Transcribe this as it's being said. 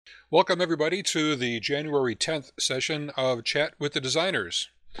Welcome, everybody, to the January 10th session of Chat with the Designers.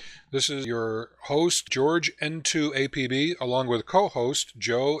 This is your host, George N2APB, along with co-host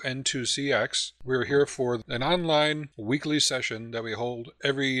Joe N2CX. We're here for an online weekly session that we hold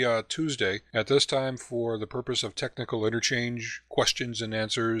every Tuesday at this time for the purpose of technical interchange, questions and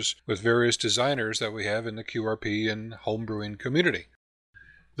answers with various designers that we have in the QRP and homebrewing community.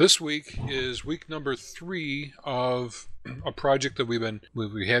 This week is week number 3 of a project that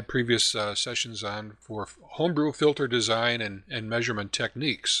we had previous sessions on for homebrew filter design and measurement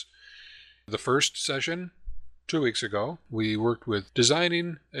techniques. The first session, 2 weeks ago, we worked with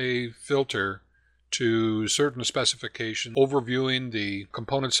designing a filter to certain specifications. Overviewing the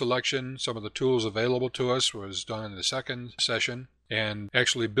component selection, some of the tools available to us was done in the second session. And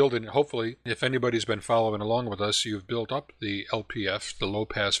actually building, hopefully, if anybody's been following along with us, you've built up the LPF, the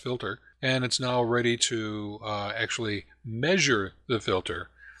low-pass filter, and it's now ready to actually measure the filter.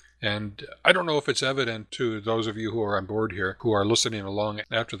 And I don't know if it's evident to those of you who are on board here, who are listening along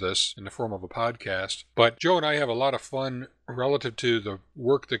after this in the form of a podcast, but Joe and I have a lot of fun relative to the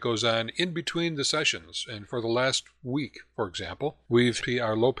work that goes on in between the sessions. And for the last week, for example, we've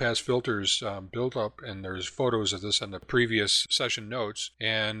our low-pass filters built up, and there's photos of this on the previous session notes,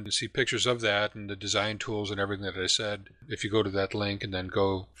 and you see pictures of that and the design tools and everything that I said. If you go to that link and then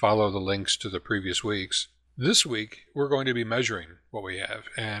go follow the links to the previous weeks. This week, we're going to be measuring what we have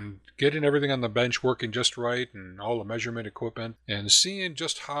and getting everything on the bench working just right and all the measurement equipment and seeing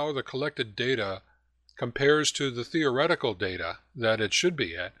just how the collected data compares to the theoretical data that it should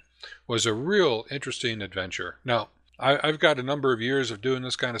be at was a real interesting adventure. Now, I've got a number of years of doing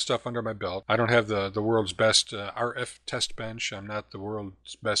this kind of stuff under my belt. I don't have the world's best RF test bench. I'm not the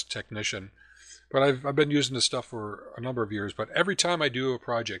world's best technician. But I've been using this stuff for a number of years. But every time I do a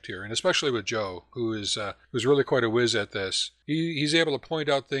project here, and especially with Joe, who's really quite a whiz at this, he's able to point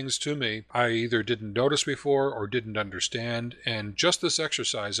out things to me I either didn't notice before or didn't understand. And just this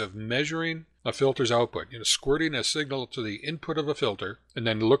exercise of measuring a filter's output, squirting a signal to the input of a filter and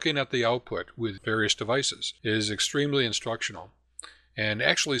then looking at the output with various devices is extremely instructional. And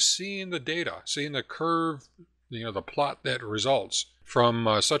actually seeing the data, seeing the curve, the plot that results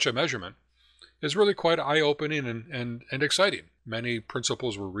from such a measurement, is really quite eye-opening and exciting. Many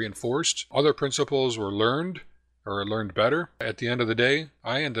principles were reinforced. Other principles were learned better. At the end of the day,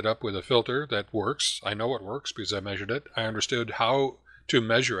 I ended up with a filter that works. I know it works because I measured it. I understood how to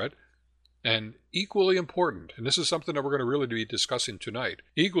measure it. And equally important, and this is something that we're going to really be discussing tonight,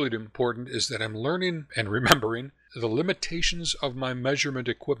 equally important is that I'm learning and remembering the limitations of my measurement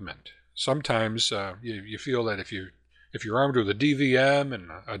equipment. Sometimes you feel that if you're armed with a DVM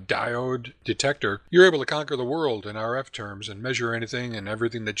and a diode detector, you're able to conquer the world in RF terms and measure anything, and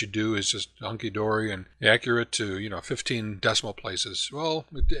everything that you do is just hunky-dory and accurate to, 15 decimal places. Well,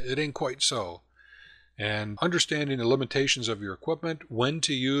 it ain't quite so. And understanding the limitations of your equipment, when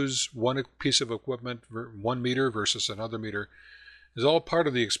to use one piece of equipment, 1 meter versus another meter, is all part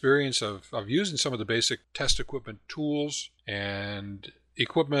of the experience of using some of the basic test equipment tools and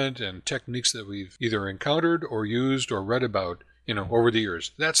equipment and techniques that we've either encountered or used or read about, over the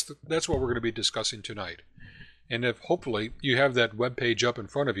years. That's what we're going to be discussing tonight. And if hopefully you have that web page up in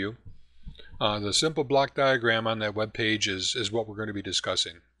front of you, the simple block diagram on that web page is what we're going to be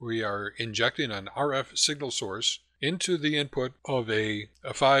discussing. We are injecting an RF signal source into the input of a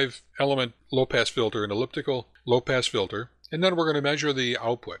 5-element low-pass filter, an elliptical low-pass filter, and then we're going to measure the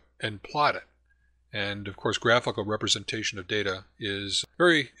output and plot it. And, of course, graphical representation of data is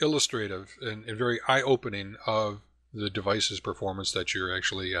very illustrative and very eye-opening of the device's performance that you're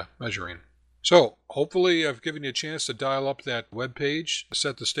actually measuring. So, hopefully I've given you a chance to dial up that web page,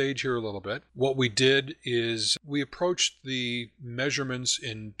 set the stage here a little bit. What we did is we approached the measurements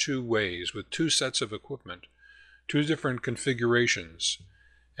in 2 ways, with 2 sets of equipment, 2 different configurations.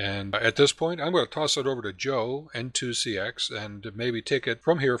 And at this point, I'm going to toss it over to Joe, N2CX, and maybe take it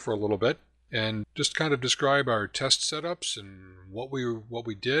from here for a little bit, and just kind of describe our test setups and what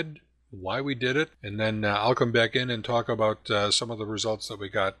we did, why we did it, and then I'll come back in and talk about some of the results that we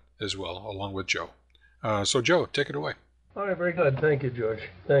got as well, along with Joe. So Joe, take it away. All right, very good. Thank you, George.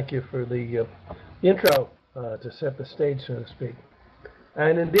 Thank you for the intro to set the stage, so to speak.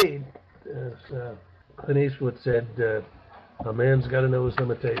 And indeed, as Clint Eastwood said, a man's got to know his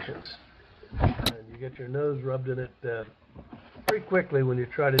limitations. And you get your nose rubbed in it pretty quickly when you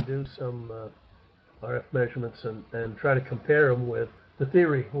try to do some RF measurements and try to compare them with the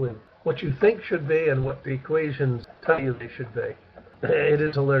theory, with what you think should be and what the equations tell you they should be. It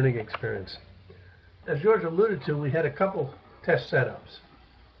is a learning experience. As George alluded to, we had a couple test setups.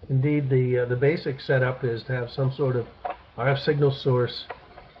 Indeed, the basic setup is to have some sort of RF signal source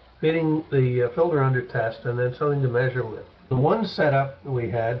feeding the filter under test, and then something to measure with. The one setup we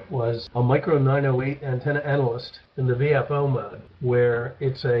had was a Micro 908 antenna analyst in the VFO mode, where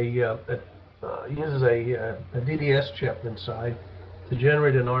it's uses a DDS chip inside to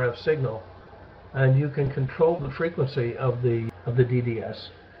generate an RF signal, and you can control the frequency of the DDS,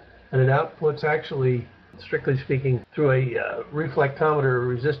 and it outputs, actually, strictly speaking, through a reflectometer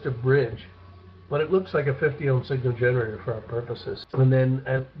resistive bridge, but it looks like a 50 ohm signal generator for our purposes. And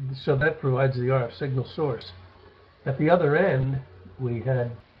then, so that provides the RF signal source. At the other end, we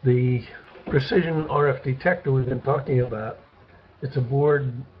had the precision RF detector we've been talking about. It's a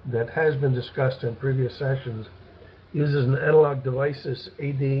board that has been discussed in previous sessions. Uses an Analog Devices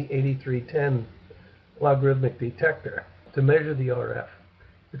AD8310 logarithmic detector to measure the RF.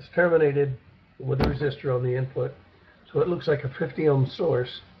 It's terminated with a resistor on the input, so it looks like a 50 ohm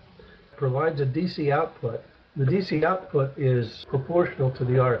source. Provides a DC output. The DC output is proportional to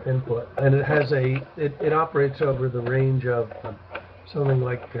the RF input, and it operates over the range of something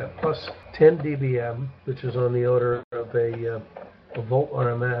like plus 10 dBm, which is on the order of a volt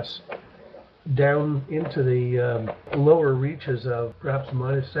RMS, down into the lower reaches of perhaps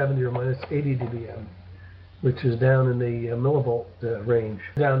minus 70 or minus 80 dBm, which is down in the millivolt range,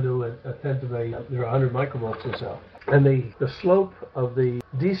 down to a tenth of 100 microvolts or so. And the slope of the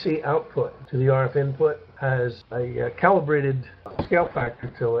DC output to the RF input has a calibrated scale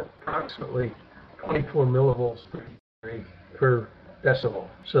factor to it, approximately 24 millivolts per decibel.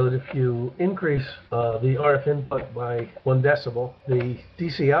 So that if you increase the RF input by 1 decibel, the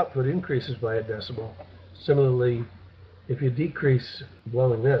DC output increases by a decibel. Similarly, if you decrease,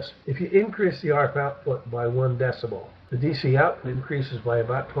 blowing this, if you increase the RF output by 1 decibel, the DC output increases by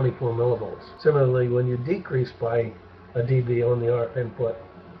about 24 millivolts. Similarly, when you decrease by a dB on the RF input,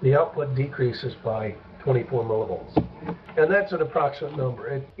 the output decreases by 24 millivolts. And that's an approximate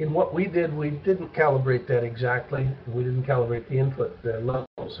number. In what we did, we didn't calibrate that exactly. We didn't calibrate the input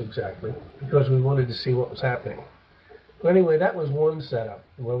levels exactly because we wanted to see what was happening. But anyway, that was one setup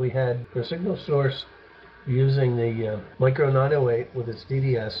where we had for signal source using the Micro 908 with its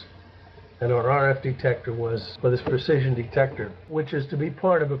DDS, and our RF detector was for this precision detector, which is to be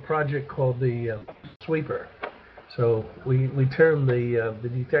part of a project called the sweeper. So we term the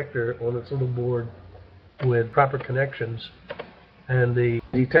detector on its little board with proper connections, and the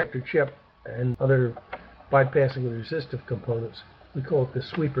detector chip and other bypassing and resistive components, we call it the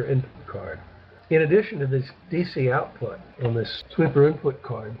sweeper input card. In addition to this DC output on this sweeper input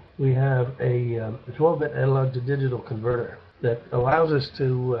card, we have a 12-bit analog to digital converter that allows us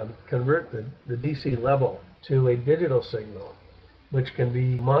to convert the DC level to a digital signal, which can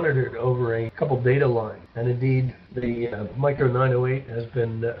be monitored over a couple data lines. And indeed, the Micro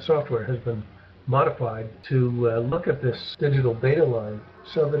 908 software has been modified to look at this digital data line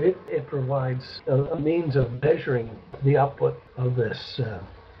so that it provides a means of measuring the output of this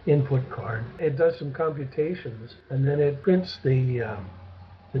input card. It does some computations, and then it prints the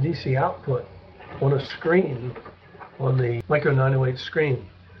DC output on a screen on the Micro 908 screen.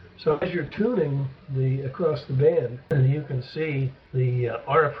 So as you're tuning across the band, you can see the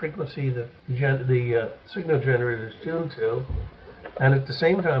RF frequency that the signal generator is tuned to, and at the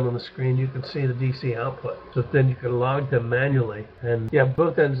same time on the screen you can see the DC output. So then you can log them manually, and you have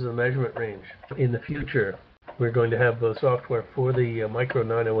both ends of the measurement range. In the future, we're going to have both software for the Micro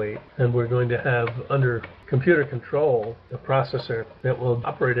 908, and we're going to have, under computer control, a processor that will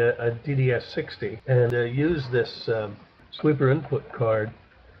operate a DDS60 and use this sweeper input card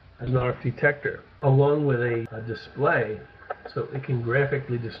as an RF detector, along with a display, so it can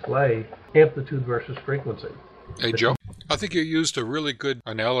graphically display amplitude versus frequency. Hey, Joe, I think you used a really good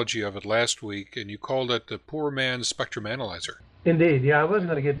analogy of it last week, and you called it the poor man's spectrum analyzer. Indeed, yeah, I wasn't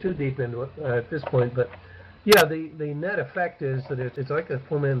going to get too deep into it at this point, but yeah, the net effect is that it's like a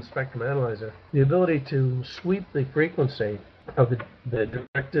poor man's spectrum analyzer. The ability to sweep the frequency of the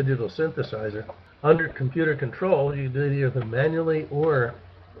direct digital synthesizer under computer control, you do it either manually or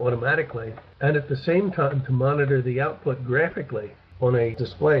automatically, and at the same time to monitor the output graphically on a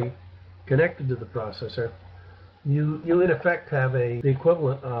display connected to the processor. You in effect have the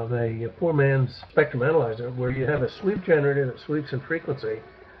equivalent of a poor man's spectrum analyzer, where you have a sweep generator that sweeps in frequency,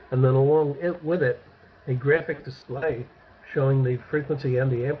 and then along with it a graphic display showing the frequency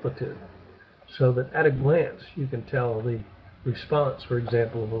and the amplitude, so that at a glance you can tell the response, for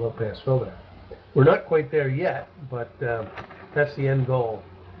example, of a low-pass filter. We're not quite there yet, but that's the end goal.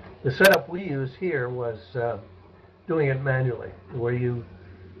 The setup we used here was doing it manually, where you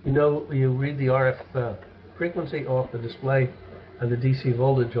read the RF frequency off the display and the DC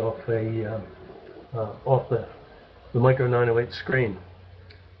voltage off the Micro 908 screen.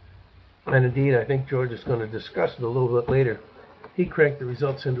 And indeed, I think George is going to discuss it a little bit later. He cranked the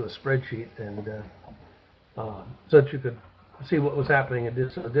results into a spreadsheet, and so that you could see what was happening and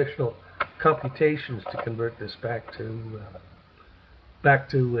did some additional computations to convert this back to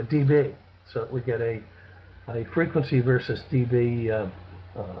dB, so that we get a frequency versus dB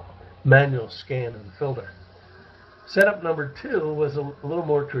manual scan of the filter. Setup number 2 was a little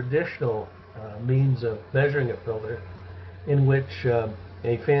more traditional means of measuring a filter, in which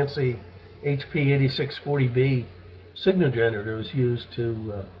a fancy HP8640B signal generator was used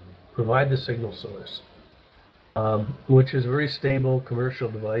to provide the signal source, which is a very stable commercial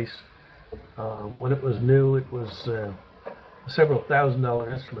device. When it was new, it was a several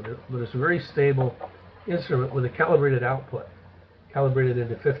 $1,000 instrument, but it's a very stable instrument with a calibrated output, calibrated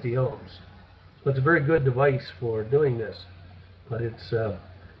into 50 ohms. So it's a very good device for doing this, but it's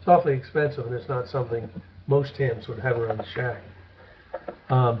awfully expensive, and it's not something most hams would have around the shack.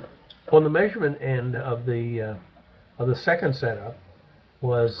 On the measurement end of the second setup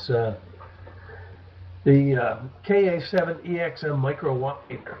was the KA7EXM micro watt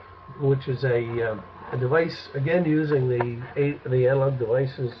meter, which is a device, again using the analog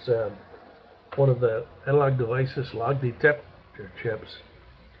devices, one of the analog devices log detector chips,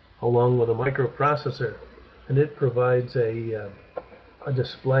 along with a microprocessor, and it provides a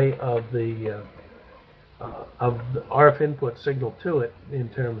display of the RF input signal to it in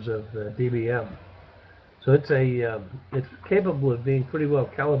terms of dBm. So it's capable of being pretty well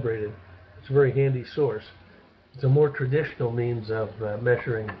calibrated. It's a very handy source. It's a more traditional means of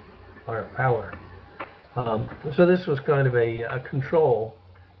measuring RF power. So this was kind of a control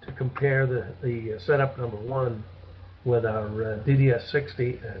to compare the setup number 1 with our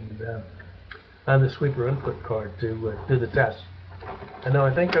DDS60 and the sweeper input card to do the test. And now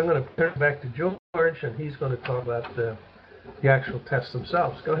I think I'm going to turn it back to George, and he's going to talk about the actual tests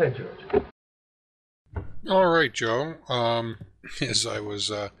themselves. Go ahead, George. All right, Joe. As I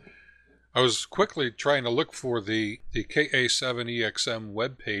was quickly trying to look for the KA7EXM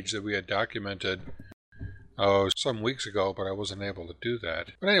web page that we had documented some weeks ago, but I wasn't able to do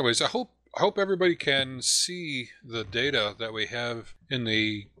that. But anyways, I hope everybody can see the data that we have in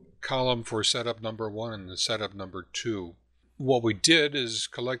the column for setup number 1 and the setup number 2. What we did is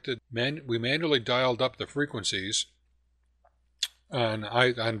we manually dialed up the frequencies on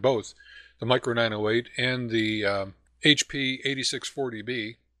both the Micro 908 and the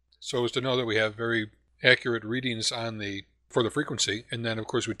HP8640B, so as to know that we have very accurate readings for the frequency. And then, of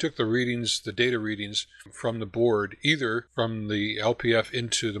course, we took the data readings from the board, either from the LPF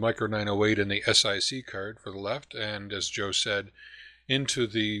into the Micro 908 and the SIC card for the left, and as Joe said, into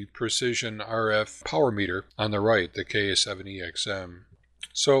the precision RF power meter on the right, the KA7EXM.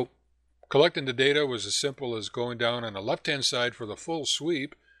 So collecting the data was as simple as going down on the left-hand side for the full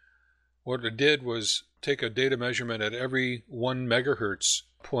sweep. What it did was take a data measurement at every 1 megahertz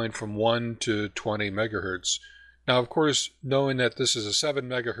point from 1 to 20 megahertz. Now, of course, knowing that this is a 7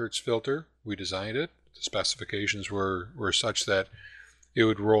 megahertz filter, we designed it. The specifications were such that it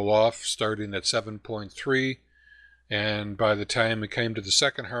would roll off starting at 7.3, and by the time it came to the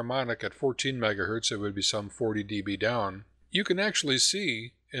second harmonic at 14 megahertz, it would be some 40 dB down. You can actually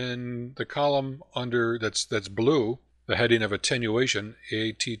see in the column under that's blue, the heading of attenuation,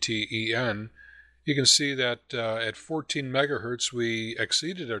 ATTEN, you can see that at 14 megahertz we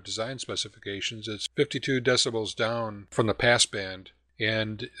exceeded our design specifications. It's 52 decibels down from the passband,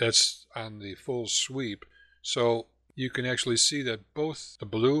 and that's on the full sweep. So you can actually see that both the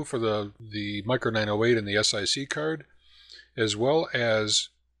blue for the Micro 908 and the SIC card, as well as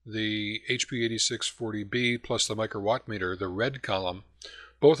the HP8640B plus the microwatt meter, the red column,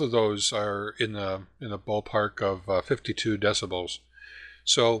 both of those are in the ballpark of 52 decibels.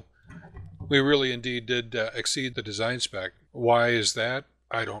 So we really indeed did exceed the design spec. Why is that?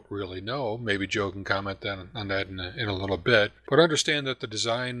 I don't really know. Maybe Joe can comment on that in a little bit. But understand that the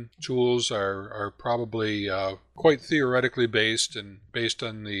design tools are probably quite theoretically based, and based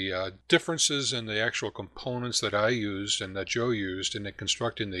on the differences in the actual components that I used and that Joe used in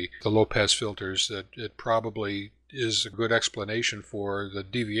constructing the low-pass filters, that it probably is a good explanation for the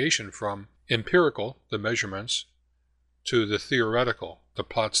deviation from empirical, the measurements, to the theoretical, the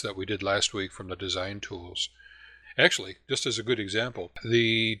plots that we did last week from the design tools. Actually, just as a good example,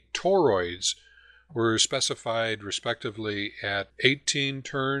 the toroids were specified respectively at 18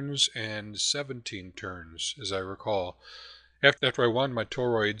 turns and 17 turns, as I recall. After I wound my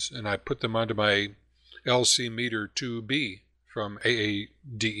toroids and I put them onto my LC meter 2B from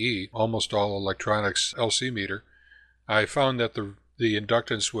AADE, almost all electronics LC meter, I found that the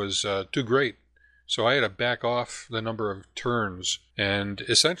inductance was too great. So I had to back off the number of turns, and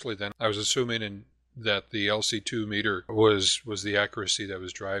essentially then I was assuming that the LC2 meter was the accuracy that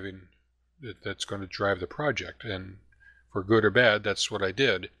was driving, that's going to drive the project, and for good or bad, that's what I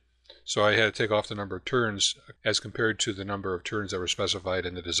did. So I had to take off the number of turns as compared to the number of turns that were specified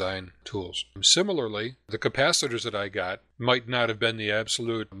in the design tools. Similarly, the capacitors that I got might not have been the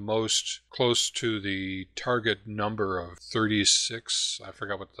absolute most close to the target number of 36. I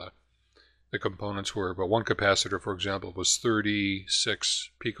forgot what the components were, but one capacitor, for example, was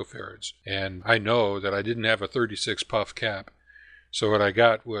 36 picofarads. And I know that I didn't have a 36 puff cap. So what I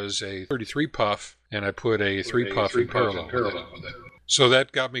got was a 33 puff, and I put a 3 puff in parallel with it. So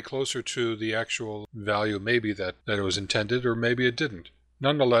that got me closer to the actual value maybe that it was intended, or maybe it didn't.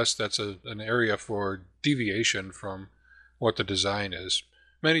 Nonetheless, that's an area for deviation from what the design is.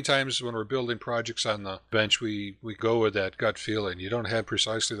 Many times when we're building projects on the bench, we go with that gut feeling. You don't have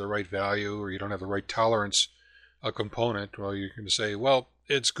precisely the right value, or you don't have the right tolerance a component. Well, you can say, well,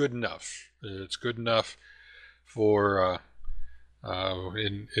 it's good enough. It's good enough for,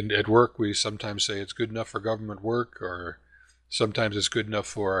 at work, we sometimes say it's good enough for government work, or sometimes it's good enough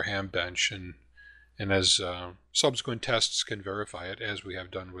for our ham bench, and as subsequent tests can verify it, as we have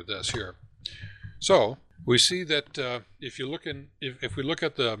done with this here. So we see that if we look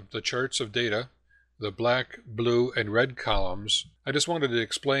at the charts of data, the black, blue, and red columns, I just wanted to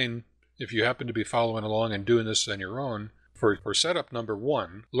explain, if you happen to be following along and doing this on your own, for setup number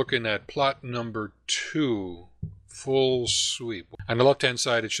 1, looking at plot number 2, full sweep. On the left-hand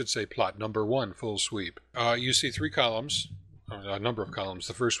side, it should say plot number 1, full sweep. You see 3 columns, a number of columns.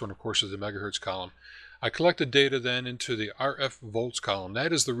 The first one, of course, is the megahertz column. I collected data then into the RF volts column.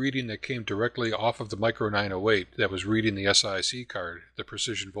 That is the reading that came directly off of the Micro 908 that was reading the SIC card, the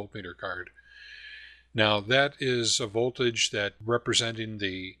precision voltmeter card. Now that is a voltage that representing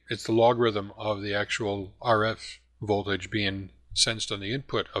it's the logarithm of the actual RF voltage being sensed on the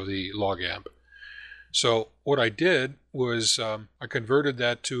input of the log amp. So what I did was I converted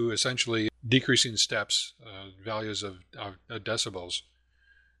that to essentially decreasing steps, values of decibels.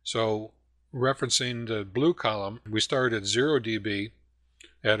 So referencing the blue column, we started at 0 dB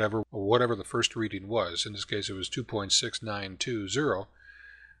at whatever the first reading was. In this case, it was 2.6920.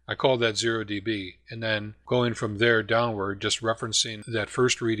 I called that 0 dB. And then going from there downward, just referencing that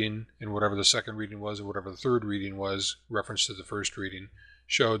first reading and whatever the second reading was and whatever the third reading was, reference to the first reading,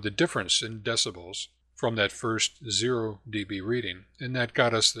 showed the difference in decibels from that first 0 dB reading. And that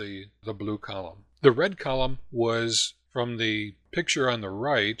got us the blue column. The red column was from the picture on the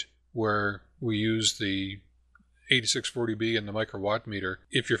right, where we use the 8640B and the microwatt meter.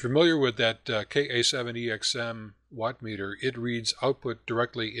 If you're familiar with that KA7EXM watt meter, it reads output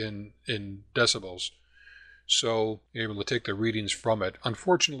directly in decibels. So you're able to take the readings from it.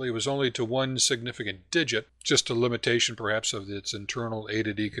 Unfortunately, it was only to one significant digit, just a limitation perhaps of its internal A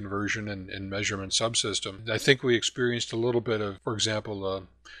to D conversion and measurement subsystem. I think we experienced a little bit of, for example,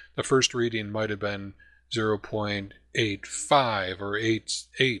 the first reading might have been 0.85 or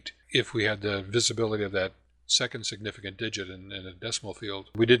 88 if we had the visibility of that second significant digit in a decimal field.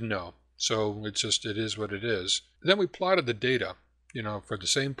 We didn't know. So it is what it is. Then we plotted the data, for the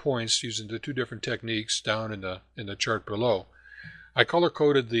same points using the 2 different techniques down in the chart below. I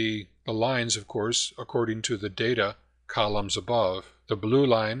color-coded the lines, of course, according to the data columns above. The blue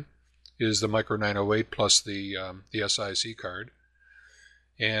line is the Micro 908 plus the SIC card.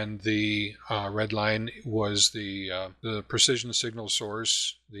 And the red line was the precision signal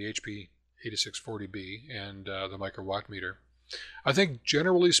source, the HP 8640B, and the microwatt meter. I think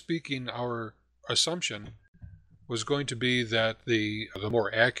generally speaking, our assumption was going to be that the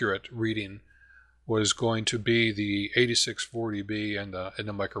more accurate reading was going to be the 8640B and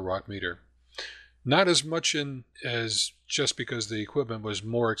the microwatt meter. Not as much as just because the equipment was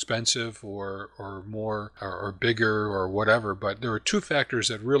more expensive or more or bigger or whatever, but there are 2 factors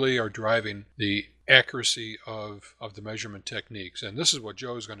that really are driving the accuracy of the measurement techniques. And this is what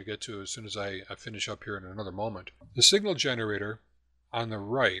Joe is going to get to as soon as I finish up here in another moment. The signal generator on the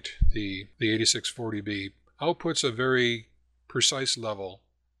right, the 8640B, outputs a very precise level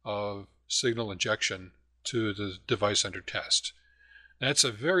of signal injection to the device under test. That's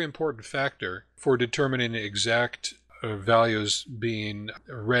a very important factor for determining the exact values being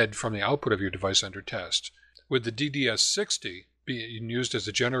read from the output of your device under test. With the DDS60 being used as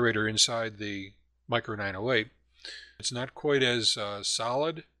a generator inside the Micro 908, it's not quite as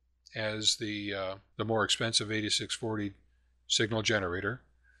solid as the more expensive 8640 signal generator.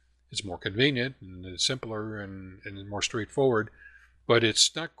 It's more convenient and it's simpler and more straightforward, but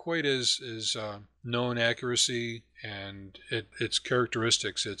it's not quite as known accuracy and its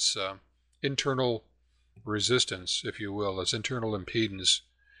characteristics, its internal resistance, if you will, this internal impedance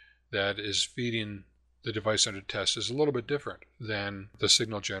that is feeding the device under test is a little bit different than the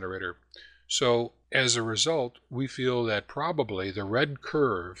signal generator. So as a result, we feel that probably the red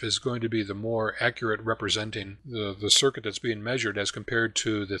curve is going to be the more accurate representing the circuit that's being measured as compared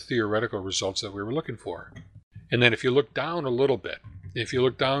to the theoretical results that we were looking for. And then if you look down a little bit, if you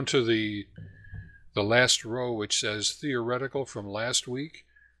look down to the last row which says theoretical from last week,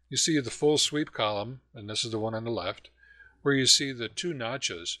 you see the full sweep column, and this is the one on the left, where you see the two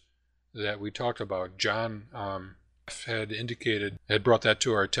notches that we talked about. John had brought that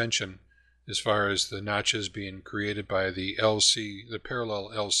to our attention as far as the notches being created by the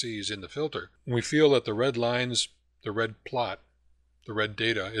parallel LCs in the filter. We feel that the red lines, the red plot, the red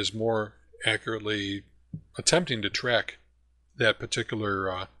data is more accurately attempting to track that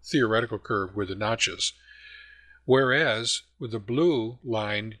particular theoretical curve with the notches. Whereas with the blue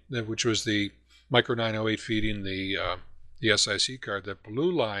line, which was the Micro 908 feeding the SIC card, that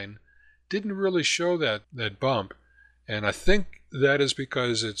blue line didn't really show that bump. And I think that is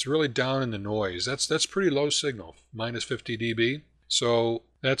because it's really down in the noise. That's pretty low signal, minus 50 dB. So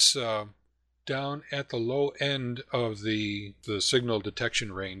that's down at the low end of the signal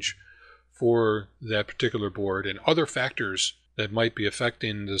detection range for that particular board. And other factors that might be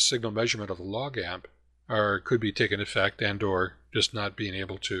affecting the signal measurement of the log amp could be taking effect and or just not being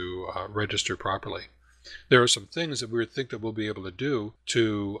able to register properly. There are some things that we think that we'll be able to do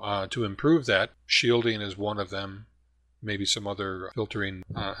to improve that. Shielding is one of them. Maybe some other filtering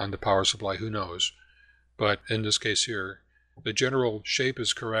on the power supply, who knows. But in this case here, the general shape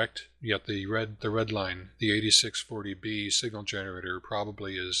is correct, yet the red line, the 8640B signal generator,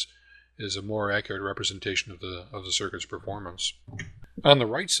 probably is a more accurate representation of the circuit's performance. On the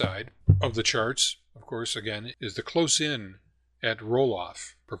right side of the charts, of course, again, is the close-in at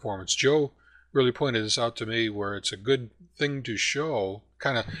roll-off performance. Joe really pointed this out to me, where it's a good thing to show,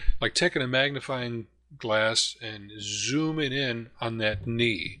 kind of like taking a magnifying glass and zooming in on that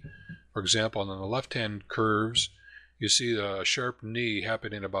knee. For example, on the left-hand curves, you see a sharp knee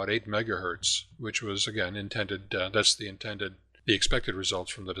happening about 8 megahertz, which was, again, intended, that's the expected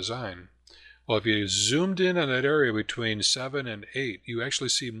results from the design. Well, if you zoomed in on that area between 7 and 8, you actually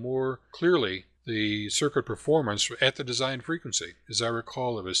see more clearly the circuit performance at the design frequency. As I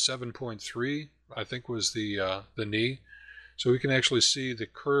recall, it was 7.3, I think, was the knee. So we can actually see the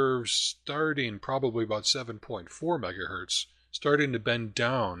curves starting probably about 7.4 megahertz, starting to bend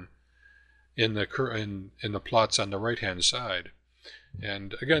down in the plots on the right-hand side.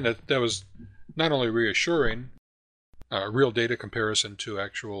 And again, that was not only reassuring, real data comparison to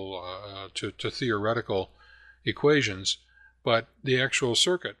actual to theoretical equations, but the actual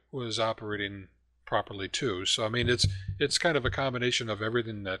circuit was operating properly too. So I mean, it's kind of a combination of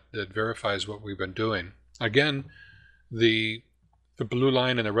everything that verifies what we've been doing. Again, the blue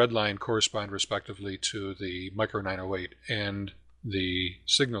line and the red line correspond respectively to the Micro 908 and the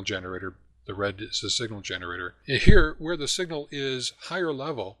signal generator. The red is the signal generator. Here, where the signal is higher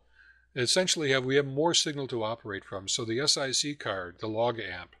level, essentially we have more signal to operate from. So the SIC card, the log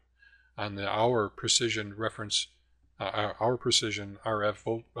amp, on our precision reference, our precision RF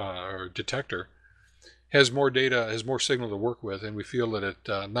volt, or detector, has more data, has more signal to work with, and we feel that it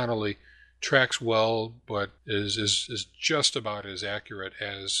not only tracks well, but is just about as accurate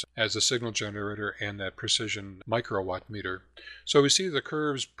as the signal generator and that precision microwatt meter. So we see the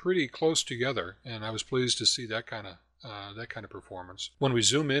curves pretty close together, and I was pleased to see that kind of performance. When we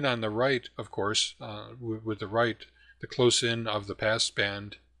zoom in on the right, of course, with the close in of the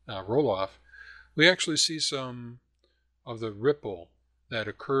passband roll-off, we actually see some of the ripple that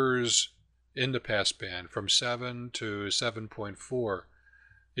occurs in the passband from 7 to 7.4.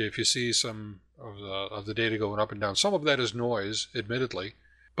 If you see some of the data going up and down, some of that is noise, admittedly,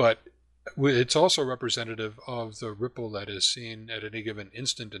 but it's also representative of the ripple that is seen at any given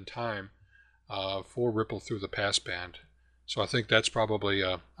instant in time for ripple through the passband. So I think that's probably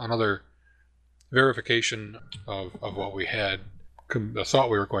another verification of what we had thought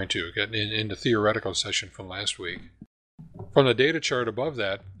we were going to get in the theoretical session from last week. From the data chart above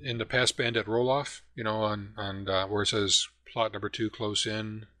that, in the passband at roll-off, on where it says plot number 2 close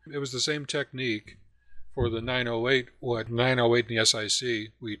in, it was the same technique for the 908. What 908 in the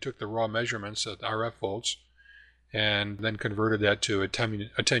SIC, we took the raw measurements at RF volts and then converted that to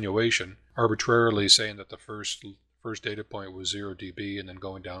attenuation, arbitrarily saying that the first data point was 0 dB and then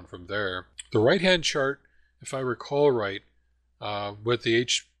going down from there. The right-hand chart, if I recall right, with the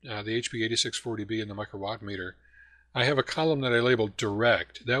HB8640B and the microwatt meter, I have a column that I labeled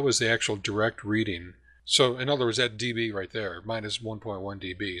direct. That was the actual direct reading. So in other words, that dB right there, minus 1.1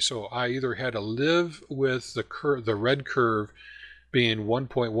 dB. So I either had to live with the red curve being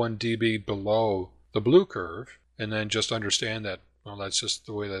 1.1 dB below the blue curve, and then just understand that, well, that's just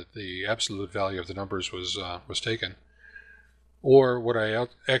the way that the absolute value of the numbers was taken. Or what I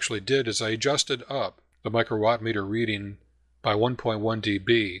actually did is I adjusted up the microwatt meter reading by 1.1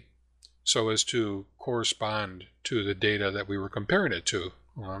 dB so as to correspond to the data that we were comparing it to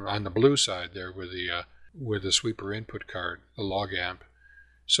on the blue side there with the sweeper input card, the log amp.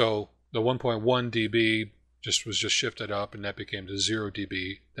 So the 1.1 dB was just shifted up, and that became the 0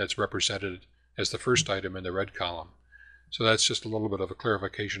 dB that's represented as the first item in the red column. So that's just a little bit of a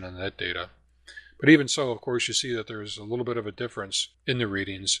clarification on that data. But even so, of course, you see that there's a little bit of a difference in the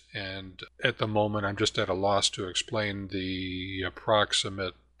readings, and at the moment I'm just at a loss to explain the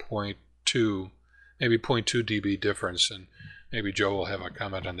approximate 0.2, maybe 0.2 dB difference, and maybe Joe will have a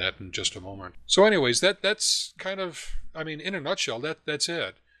comment on that in just a moment. So anyways, that's kind of, I mean, in a nutshell, that's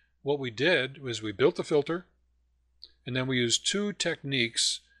it. What we did was we built the filter, and then we used two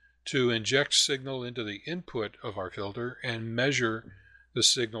techniques to inject signal into the input of our filter and measure the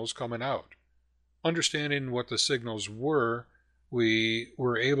signals coming out. Understanding what the signals were, we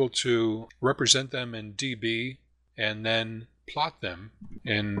were able to represent them in dB and then plot them,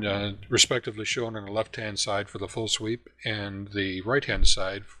 and respectively shown on the left-hand side for the full sweep and the right-hand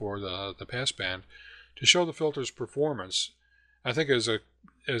side for the passband, to show the filter's performance. I think as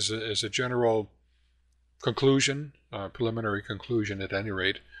a general conclusion, preliminary conclusion at any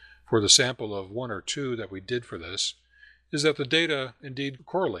rate, for the sample of 1 or 2 that we did for this, is that the data indeed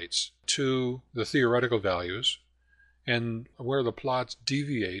correlates to the theoretical values, and where the plots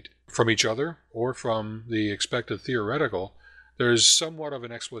deviate from each other or from the expected theoretical, there's somewhat of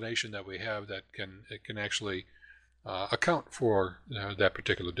an explanation that we have that can actually account for that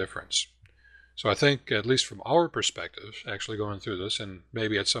particular difference. So I think, at least from our perspective, actually going through this, and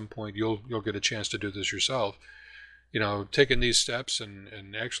maybe at some point you'll get a chance to do this yourself, taking these steps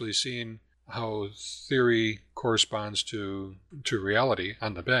and actually seeing how theory corresponds to reality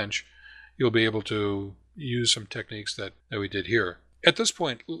on the bench, you'll be able to use some techniques that we did here. At this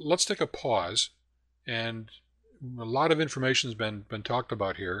point, let's take a pause, and a lot of information has been talked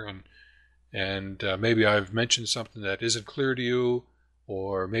about here, and maybe I've mentioned something that isn't clear to you,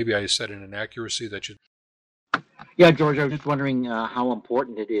 or maybe I said an inaccuracy that you... Yeah, George, I was just wondering how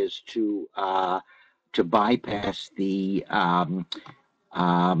important it is to bypass the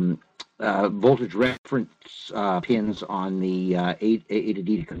voltage reference pins on the A to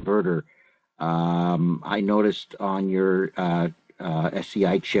D converter. I noticed on your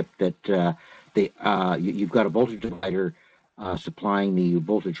SCI chip that you've got a voltage divider supplying the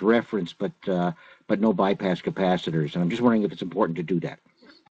voltage reference, but no bypass capacitors. And I'm just wondering if it's important to do that.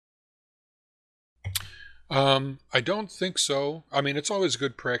 I don't think so. I mean, it's always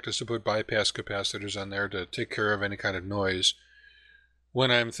good practice to put bypass capacitors on there to take care of any kind of noise. When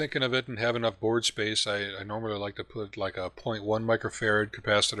I'm thinking of it and have enough board space, I normally like to put like a 0.1 microfarad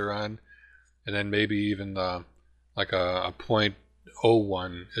capacitor on, and then maybe even like a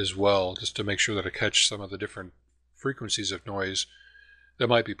 0.01 as well, just to make sure that I catch some of the different frequencies of noise that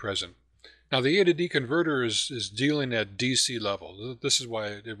might be present. Now, the A to D converter is dealing at DC level. This is why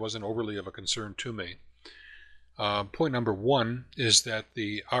it wasn't overly of a concern to me. Point number 1 is that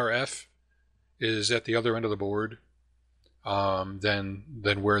the RF is at the other end of the board than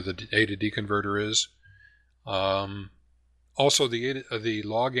where the A to D converter is. Also, the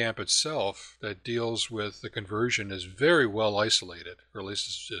log amp itself that deals with the conversion is very well isolated, or at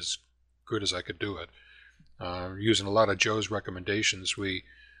least as good as I could do it. Using a lot of Joe's recommendations, we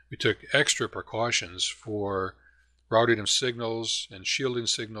took extra precautions for routing of signals and shielding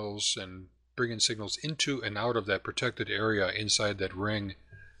signals and bringing signals into and out of that protected area inside that ring,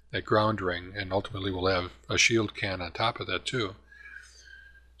 that ground ring, and ultimately we'll have a shield can on top of that too.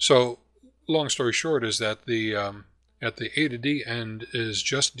 So, long story short is that the at the A to D end is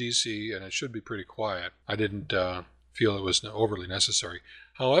just DC, and it should be pretty quiet. I didn't feel it was overly necessary.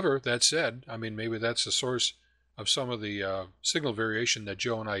 However, that said, I mean, maybe that's the source of some of the signal variation that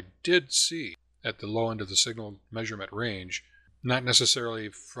Joe and I did see at the low end of the signal measurement range. Not necessarily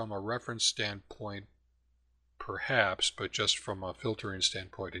from a reference standpoint, perhaps, but just from a filtering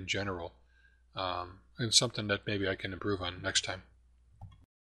standpoint in general. And something that maybe I can improve on next time.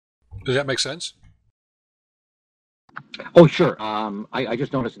 Does that make sense? Oh, sure. I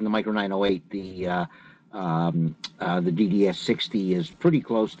just noticed in the Micro 908 The DDS60 is pretty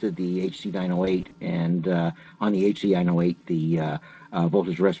close to the HC908, and on the HC908, the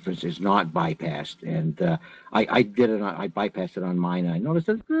voltage reference is not bypassed. And I bypassed it on mine, and I noticed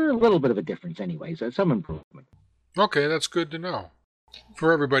a little bit of a difference anyway, so some improvement. Okay, that's good to know.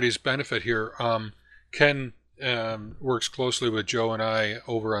 For everybody's benefit here, Ken works closely with Joe and I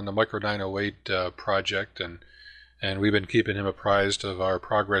over on the Micro 908 project, and we've been keeping him apprised of our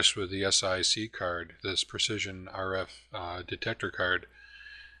progress with the SIC card, this precision RF detector card.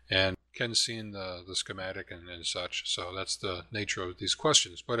 And Ken's seen the schematic and such, so that's the nature of these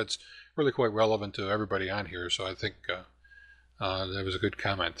questions. But it's really quite relevant to everybody on here, so I think that was a good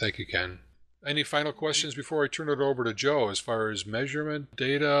comment. Thank you, Ken. Any final questions before I turn it over to Joe as far as measurement,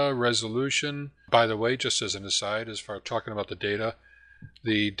 data, resolution? By the way, just as an aside, as far as talking about the data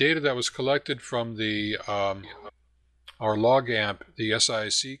that was collected from the our log amp, the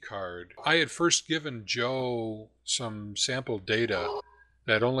SIC card, I had first given Joe some sample data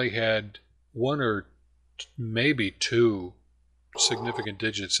that only had one or maybe two significant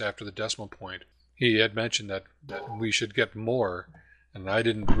digits after the decimal point. He had mentioned that we should get more, and I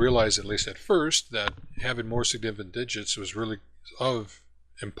didn't realize, at least at first, that having more significant digits was really of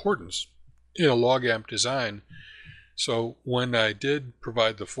importance in a log amp design. So when I did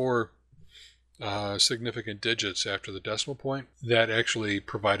provide the four significant digits after the decimal point, that actually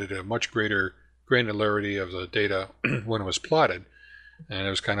provided a much greater granularity of the data when it was plotted. And it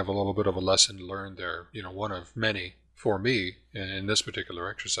was kind of a little bit of a lesson learned there, one of many for me in this particular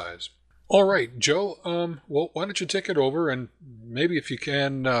exercise. All right, Joe, well, why don't you take it over, and maybe if you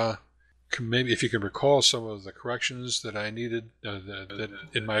can recall some of the corrections that I needed that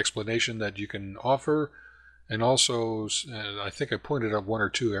in my explanation that you can offer. And also, I think I pointed out one or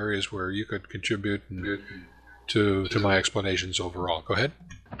two areas where you could contribute to my explanations overall. Go ahead.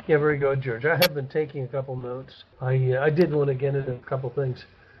 Yeah, very good, George. I have been taking a couple notes. I did want to get into a couple things.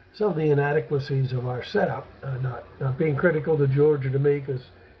 Some of the inadequacies of our setup, not being critical to George or to me, because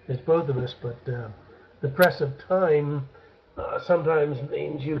it's both of us, but the press of time sometimes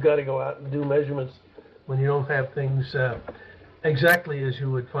means you've got to go out and do measurements when you don't have things exactly as you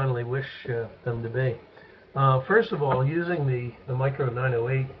would finally wish them to be. First of all, using the Micro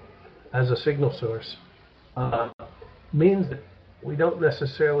 908 as a signal source means that we don't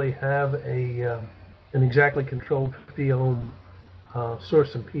necessarily have an exactly controlled 50 ohm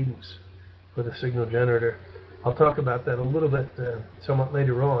source impedance for the signal generator. I'll talk about that a little bit somewhat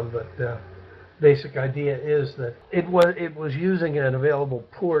later on, but basic idea is that it was using an available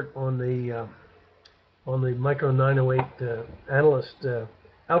port on the Micro 908 analyst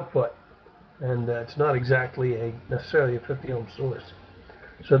output, and it's not exactly necessarily a 50 ohm source.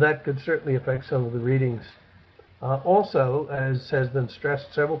 So that could certainly affect some of the readings. Also, as has been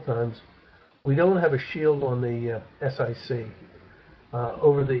stressed several times, we don't have a shield on the SIC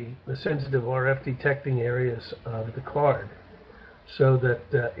over the sensitive RF detecting areas of the card, so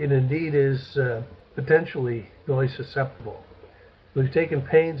that it indeed is potentially noise susceptible. We've taken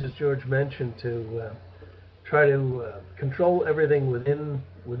pains, as George mentioned, to try to control everything within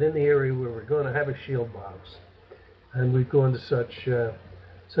the area where we're going to have a shield box, and we've gone to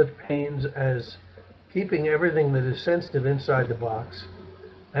such pains as keeping everything that is sensitive inside the box,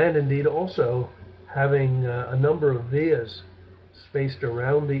 and indeed also having a number of vias spaced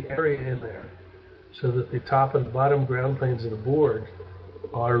around the area in there, so that the top and bottom ground planes of the board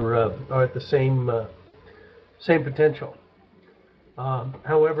are at the same potential.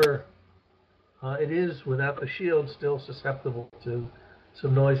 However, it is, without the shield, still susceptible to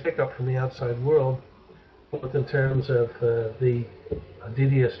some noise pickup from the outside world, both in terms of the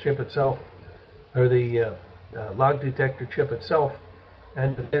DDS chip itself, or the log detector chip itself,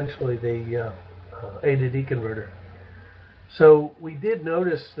 and potentially the A to D converter. So we did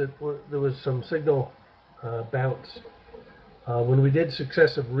notice that there was some signal bounce. When we did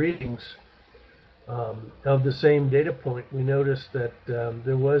successive readings of the same data point, we noticed that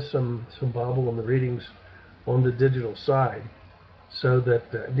there was some bobble in the readings on the digital side, so that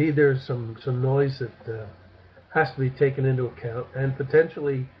indeed there's some noise that has to be taken into account, and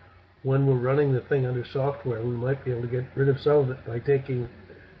potentially when we're running the thing under software, we might be able to get rid of some of it by taking,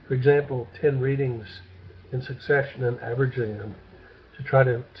 for example, 10 readings in succession and averaging them to try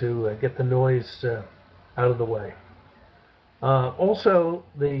to get the noise out of the way. Also,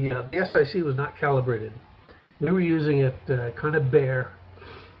 the SIC was not calibrated. We were using it kind of bare,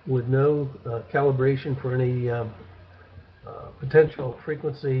 with no calibration for any potential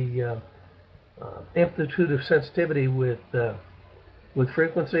frequency amplitude of sensitivity with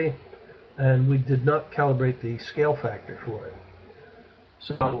frequency, and we did not calibrate the scale factor for it.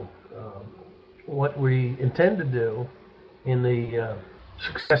 So what we intend to do in the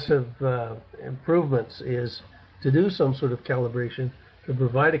successive improvements is to do some sort of calibration, to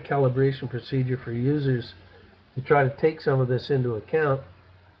provide a calibration procedure for users to try to take some of this into account,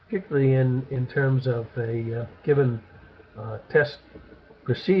 particularly in terms of a given test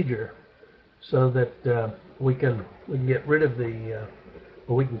procedure, so that we can get rid of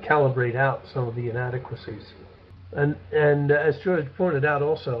or we can calibrate out some of the inadequacies. And as George pointed out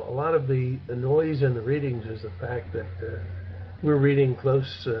also, a lot of the noise in the readings is the fact that we're reading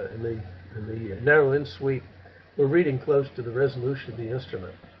close in the narrow in sweep, we're reading close to the resolution of the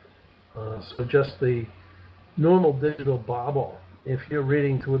instrument. So just the normal digital bobble, if you're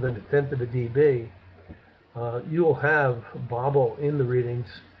reading to within a tenth of a dB, you'll have bobble in the readings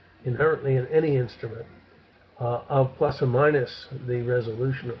inherently in any instrument of plus or minus the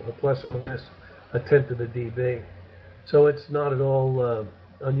resolution, or plus or minus a tenth of a dB. So it's not at all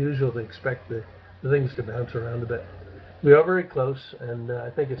unusual to expect the things to bounce around a bit. We are very close, and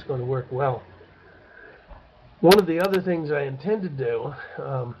I think it's going to work well. One of the other things I intend to do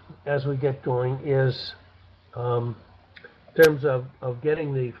as we get going is, in terms of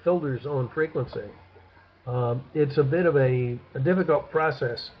getting the filters on frequency, it's a bit of a difficult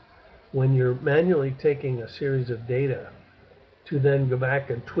process when you're manually taking a series of data to then go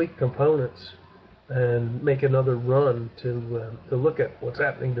back and tweak components and make another run to look at what's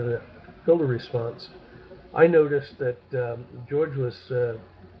happening to the filter response. I noticed that George was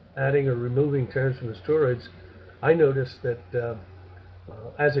adding or removing turns from his toroids. I noticed that,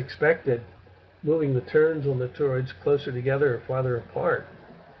 as expected, moving the turns on the toroids closer together or farther apart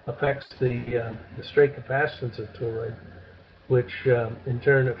affects the straight capacitance of toroid, which in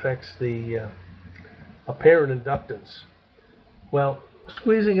turn affects the apparent inductance. Well,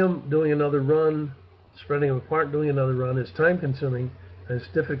 squeezing them, doing another run, spreading them apart, doing another run is time-consuming and it's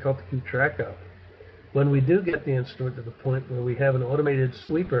difficult to keep track of. When we do get the instrument to the point where we have an automated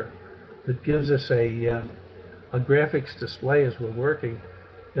sweeper that gives us a graphics display as we're working,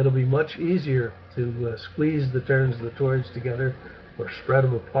 it'll be much easier to squeeze the turns of the toroids together or spread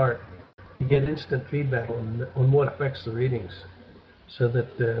them apart. You get instant feedback on what affects the readings, so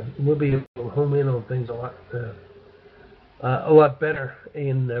that we'll be able to home in on things a lot better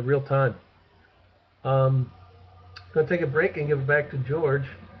in real time. I'm going to take a break and give it back to George,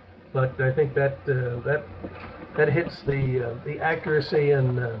 but I think that hits the accuracy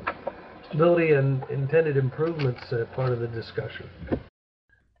and stability and intended improvements part of the discussion.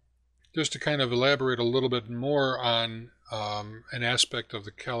 Just to kind of elaborate a little bit more on an aspect of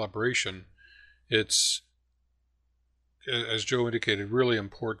the calibration, it's, as Joe indicated, really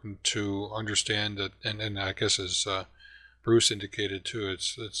important to understand that, and I guess as Bruce indicated too,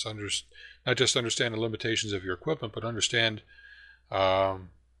 it's not just understand the limitations of your equipment, but understand, well,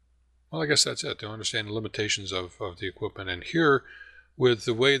 I guess that's it, to understand the limitations of the equipment. And here, with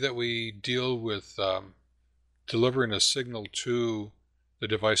the way that we deal with delivering a signal to the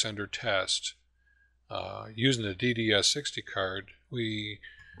device under test, using the DDS60 card,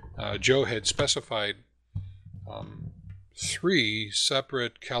 Joe had specified 3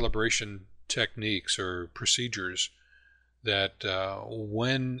 separate calibration techniques or procedures that,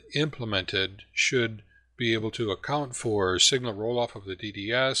 when implemented, should be able to account for signal roll-off of the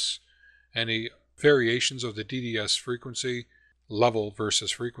DDS, any variations of the DDS frequency, level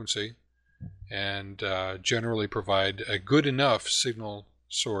versus frequency, and generally provide a good enough signal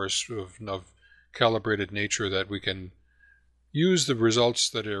source of calibrated nature that we can use the results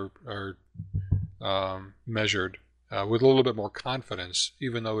that are measured with a little bit more confidence,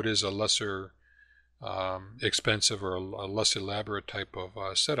 even though it is a lesser expensive or a less elaborate type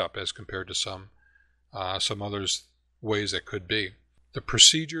of setup as compared to some others ways that could be. The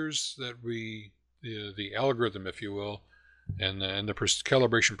procedures that the algorithm, if you will, and the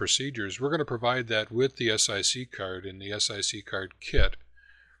calibration procedures, we're going to provide that with the SIC card in the SIC card kit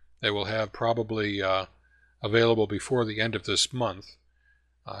that we'll have probably available before the end of this month.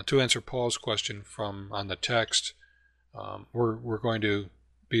 To answer Paul's question on the text, we're going to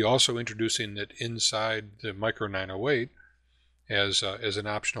be also introducing it inside the Micro 908 as an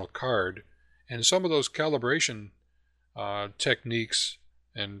optional card, and some of those calibration techniques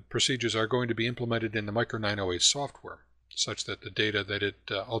and procedures are going to be implemented in the Micro 908 software, such that the data that it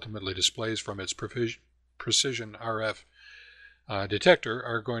ultimately displays from its precision RF detector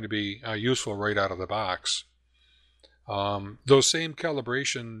are going to be useful right out of the box. Those same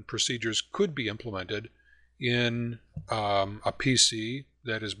calibration procedures could be implemented in a PC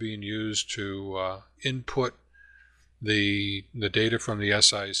that is being used to input the data from the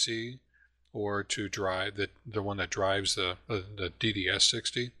SIC, or to drive the one that drives the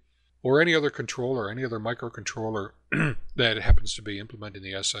DDS60. or any other controller, any other microcontroller that happens to be implementing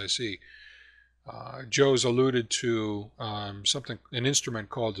the SIC. Joe's alluded to an instrument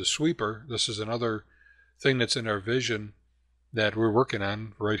called the sweeper. This is another thing that's in our vision that we're working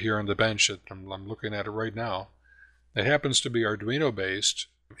on right here on the bench. I'm looking at it right now. It happens to be Arduino based,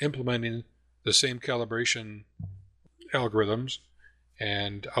 implementing the same calibration algorithms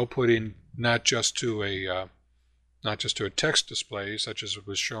and outputting not just to a text display such as it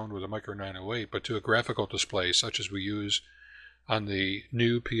was shown with the Micro 908, but to a graphical display such as we use on the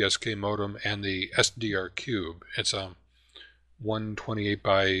new PSK modem and the SDR Cube. It's a 128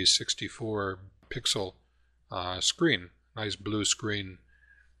 by 64 pixel screen, nice blue screen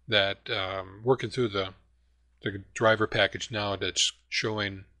that working through the driver package now that's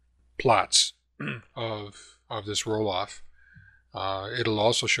showing plots of this roll-off. It'll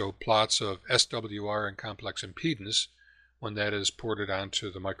also show plots of SWR and complex impedance when that is ported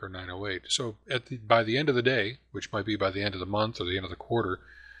onto the Micro 908. So by the end of the day, which might be by the end of the month or the end of the quarter,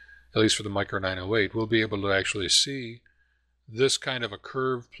 at least for the Micro 908, we'll be able to actually see this kind of a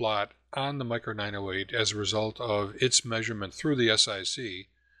curve plot on the Micro 908 as a result of its measurement through the SIC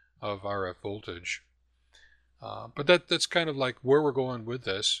of RF voltage. But that's kind of like where we're going with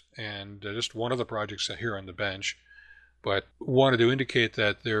this, and just one of the projects here on the bench. But wanted to indicate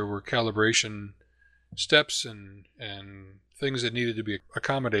that there were calibration steps and things that needed to be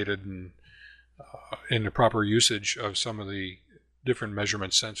accommodated in the proper usage of some of the different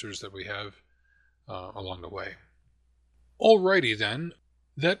measurement sensors that we have along the way. Alrighty then,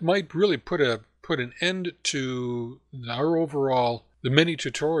 that might really put an end to the mini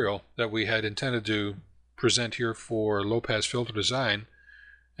tutorial that we had intended to present here for low-pass filter design.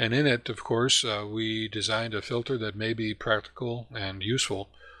 And in it, of course, we designed a filter that may be practical and useful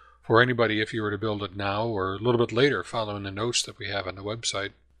for anybody if you were to build it now or a little bit later following the notes that we have on the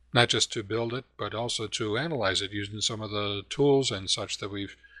website. Not just to build it, but also to analyze it using some of the tools and such that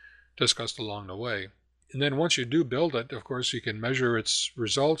we've discussed along the way. And then once you do build it, of course, you can measure its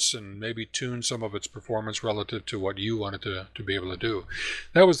results and maybe tune some of its performance relative to what you wanted to be able to do.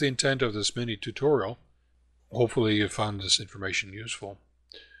 That was the intent of this mini tutorial. Hopefully you found this information useful.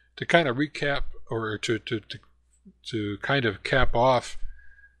 To kind of recap, or to kind of cap off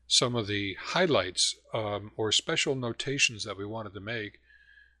some of the highlights or special notations that we wanted to make,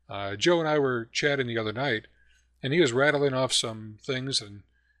 Joe and I were chatting the other night, and he was rattling off some things, and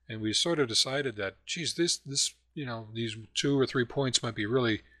we sort of decided that, geez, this these 2 or 3 points might be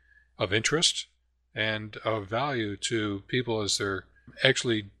really of interest and of value to people as they're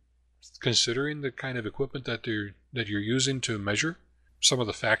actually considering the kind of equipment that you're using to measure. Some of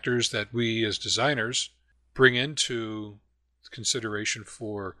the factors that we as designers bring into consideration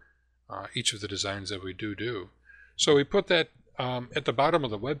for each of the designs that we do. So we put that at the bottom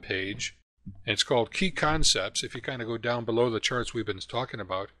of the web page, and it's called Key Concepts, if you kind of go down below the charts we've been talking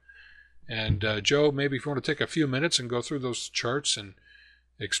about. And Joe, maybe if you want to take a few minutes and go through those charts and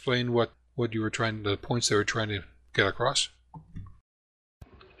explain what you were the points they were trying to get across.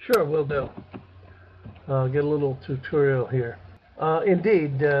 Sure, will do. I'll get a little tutorial here.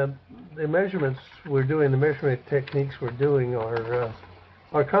 Indeed, the measurements we're doing, the measurement techniques we're doing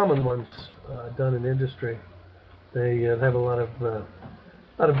are common ones done in industry. They have a lot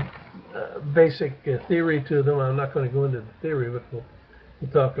of basic theory to them. I'm not going to go into the theory, but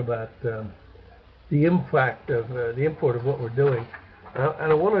we'll talk about the impact of the import of what we're doing.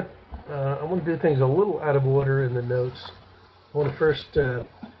 And I want to do things a little out of order in the notes. I want to first,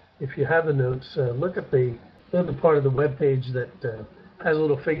 if you have the notes, look at the part of the web page that has a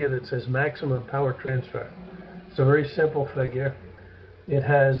little figure that says maximum power transfer. It's a very simple figure. It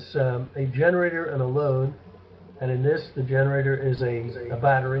has a generator and a load, and in this, the generator is a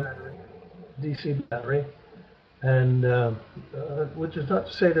battery, DC battery, and which is not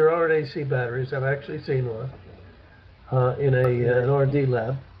to say there aren't AC batteries. I've actually seen one in an R&D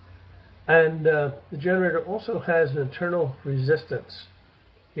lab. And the generator also has an internal resistance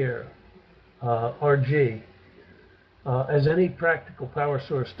here, RG, as any practical power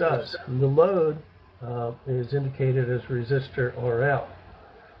source does. And the load is indicated as resistor RL.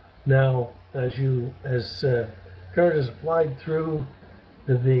 Now, as current is applied through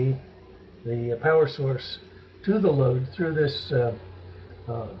the power source to the load through this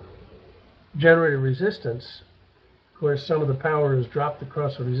generator resistance, of course, some of the power is dropped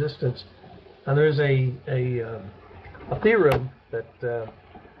across the resistance, and there's a theorem that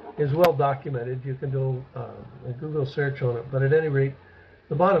is well documented. You can do a Google search on it, but at any rate,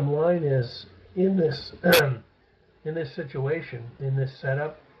 the bottom line is in this in this situation, in this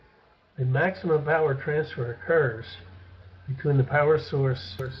setup, the maximum power transfer occurs between the power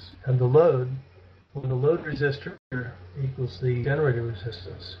source and the load when the load resistor equals the generator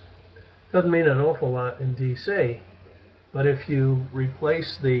resistance. Doesn't mean an awful lot in DC, but if you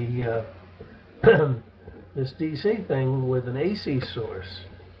replace the this DC thing with an AC source,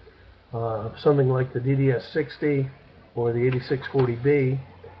 something like the DDS60 or the 8640B,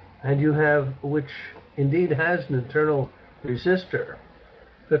 and you have, which indeed has an internal resistor,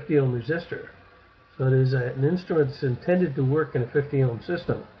 50 ohm resistor. So it is an instrument that's intended to work in a 50 ohm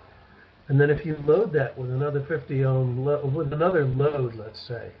system. And then if you load that with another 50 ohm, with another load, let's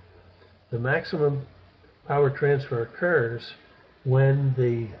say, the maximum power transfer occurs when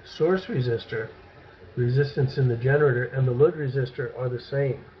the source resistor, resistance in the generator, and the load resistor are the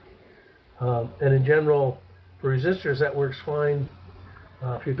same. And in general, for resistors, that works fine.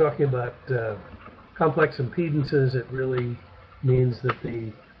 If you're talking about complex impedances, it really means that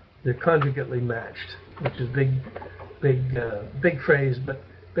they're conjugately matched, which is big phrase, but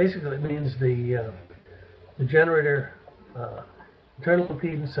basically it means the generator internal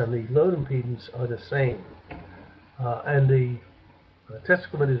impedance and the load impedance are the same. And the test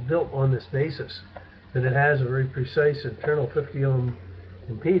equipment is built on this basis, that it has a very precise internal 50 ohm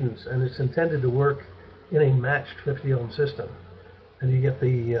impedance, and it's intended to work in a matched 50 ohm system. And you get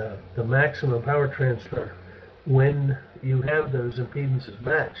the maximum power transfer when you have those impedances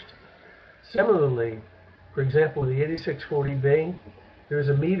matched. Similarly, for example, with the 8640B, there's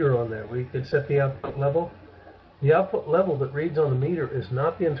a meter on there where you can set the output level. The output level that reads on the meter is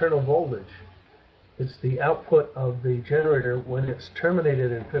not the internal voltage. It's the output of the generator when it's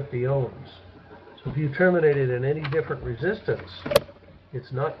terminated in 50 ohms. So if you terminate it in any different resistance,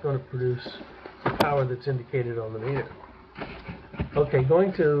 it's not going to produce the power that's indicated on the meter. Okay,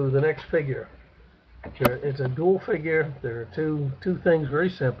 going to the next figure. It's a dual figure. There are two things, very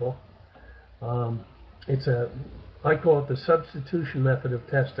simple. I call it the substitution method of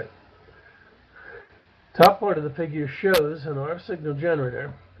testing. Top part of the figure shows an RF signal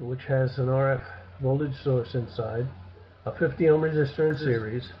generator, which has an RF voltage source inside, a 50 ohm resistor in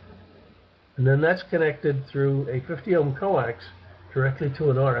series, and then that's connected through a 50 ohm coax directly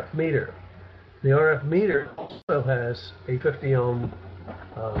to an RF meter. The RF meter also has a 50 ohm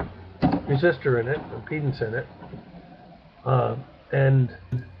resistor in it, impedance in it, and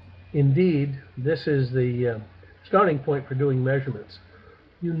indeed this is the starting point for doing measurements.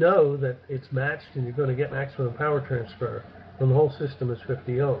 You know that it's matched and you're going to get maximum power transfer when the whole system is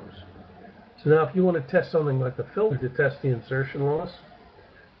 50 ohms. So now if you want to test something like the filter to test the insertion loss,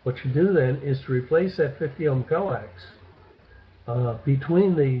 what you do then is to replace that 50 ohm coax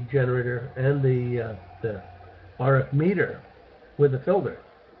between the generator and the RF meter with the filter,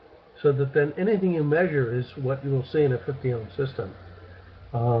 so that then anything you measure is what you will see in a 50 ohm system.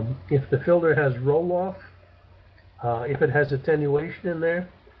 If the filter has roll-off, if it has attenuation in there,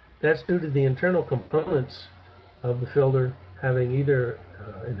 that's due to the internal components of the filter having either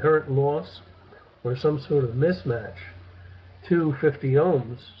inherent loss or some sort of mismatch to 50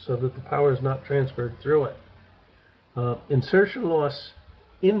 ohms so that the power is not transferred through it. Insertion loss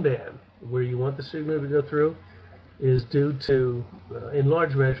in band, where you want the signal to go through, is due to, in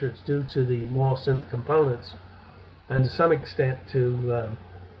large measure, it's due to the loss in the components, and to some extent to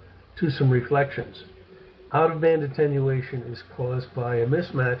some reflections. Out-of-band attenuation is caused by a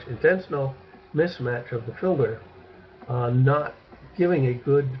mismatch, intentional mismatch of the filter, not giving a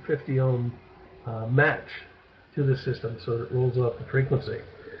good 50 ohm match to the system, so that it rolls off the frequency.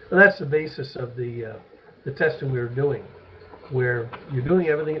 And that's the basis of the testing we were doing, where you're doing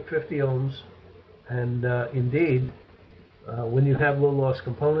everything at 50 ohms, and indeed, when you have low loss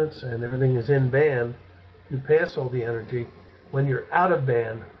components and everything is in band, you pass all the energy. When you're out of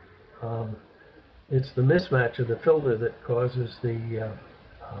band, it's the mismatch of the filter that causes the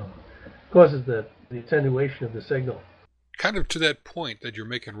attenuation of the signal. Kind of to that point that you're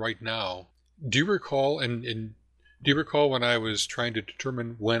making right now, do you recall when I was trying to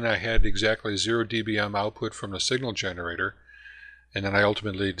determine when I had exactly 0 dBm output from the signal generator, and then I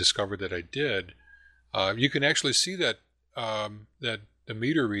ultimately discovered that I did? You can actually see that the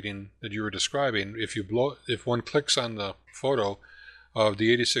meter reading that you were describing if one clicks on the photo of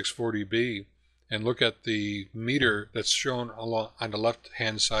the 8640B and look at the meter that's shown on the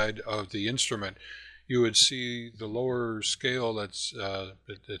left-hand side of the instrument, you would see the lower scale that's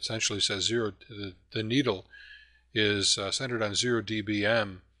it essentially says 0. The needle is centered on 0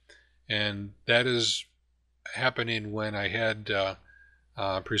 dBm, and that is happening when I had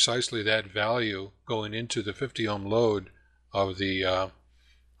precisely that value going into the 50 ohm load of the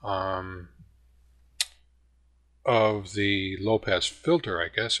low pass filter, I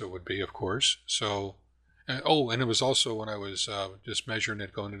guess it would be, of course. So, And it was also when I was just measuring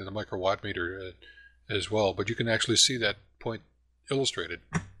it going into the microwatt meter as well. But you can actually see that point illustrated.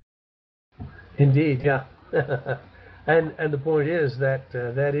 Indeed, yeah. and the point is that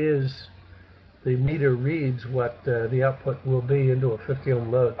that is the meter reads what the output will be into a 50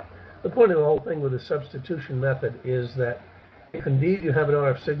 ohm load. The point of the whole thing with the substitution method is that if indeed you have an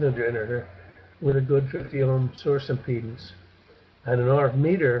RF signal generator with a good 50 ohm source impedance and an RF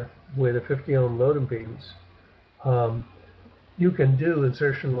meter with a 50 ohm load impedance, you can do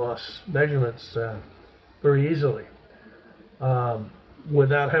insertion loss measurements very easily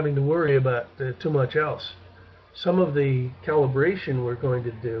without having to worry about too much else. Some of the calibration we're going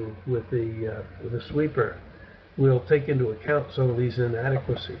to do with the sweeper will take into account some of these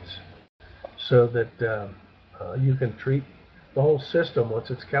inadequacies so that you can treat the whole system once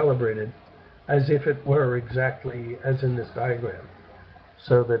it's calibrated as if it were exactly as in this diagram.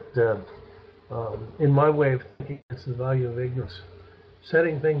 So that in my way of thinking, it's the value of ignorance.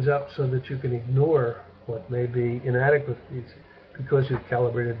 Setting things up so that you can ignore what may be inadequacies because you've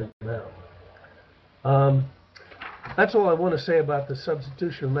calibrated them out. That's all I want to say about the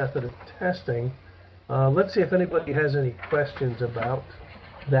substitution method of testing. Let's see if anybody has any questions about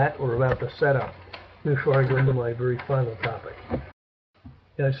that or about the setup before I go into my very final topic.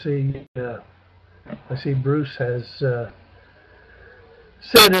 I see Bruce has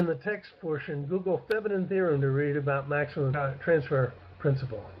said in the text portion, Google Thevenin theorem to read about maximum transfer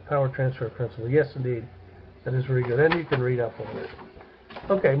principle, power transfer principle. Yes, indeed, that is very good, and you can read up on it.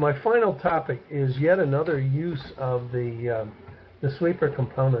 Okay, my final topic is yet another use of the sweeper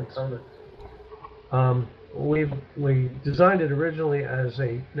components. We designed it originally as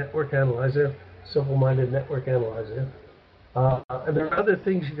a network analyzer, simple-minded network analyzer. And there are other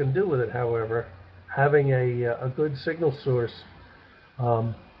things you can do with it, however. Having a good signal source,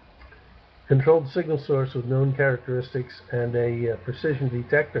 controlled signal source with known characteristics, and a precision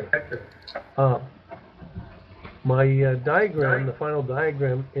detector. My diagram, the final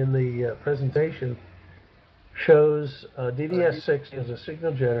diagram in the presentation, shows DDS6 as a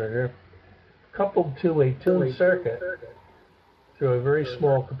signal generator coupled to a tuned circuit through a very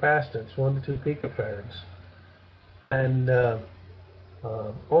small capacitance, 1 to 2 picofarads, and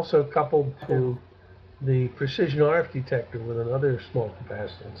also coupled to the precision RF detector with another small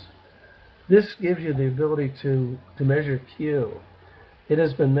capacitance. This gives you the ability to measure Q. It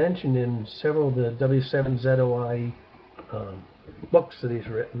has been mentioned in several of the W7ZOI books that he's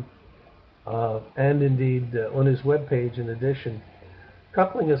written, and indeed on his webpage in addition.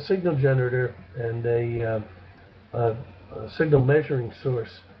 Coupling a signal generator and a signal measuring source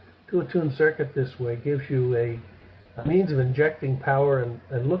to a tuned circuit this way gives you a means of injecting power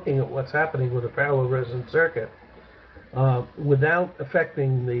and looking at what's happening with a parallel resonant circuit without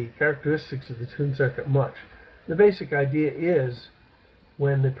affecting the characteristics of the tuned circuit much. The basic idea is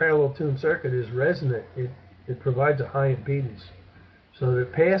when the parallel tuned circuit is resonant, it provides a high impedance so that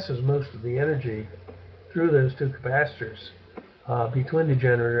it passes most of the energy through those two capacitors between the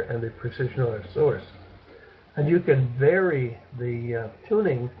generator and the precision RF source. And you can vary the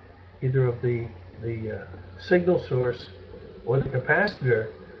tuning either of the signal source or the capacitor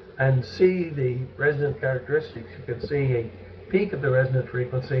and see the resonant characteristics. You can see a peak of the resonant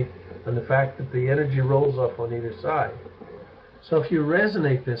frequency and the fact that the energy rolls off on either side. So if you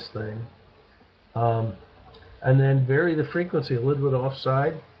resonate this thing and then vary the frequency a little bit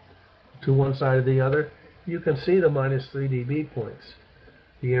offside to one side or the other, you can see the minus 3 dB points,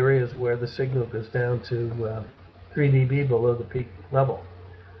 the areas where the signal goes down to 3 dB below the peak level.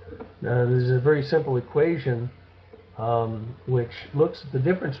 Now, there's a very simple equation which looks at the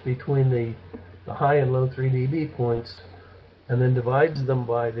difference between the high and low 3 dB points and then divides them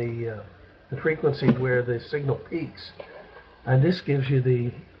by the frequency where the signal peaks. And this gives you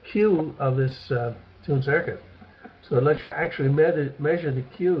the Q of this tuned circuit. So it lets you actually measure the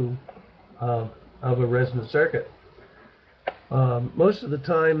Q of a resonant circuit. Most of the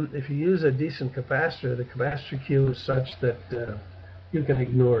time, if you use a decent capacitor, the capacitor Q is such that you can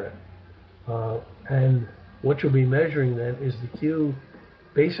ignore it. And what you'll be measuring then is the Q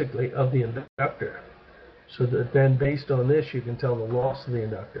basically of the inductor. So that then based on this, you can tell the loss of the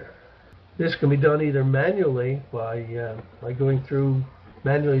inductor. This can be done either manually by going through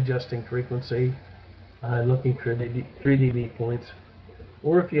manually adjusting frequency and looking for 3 dB points,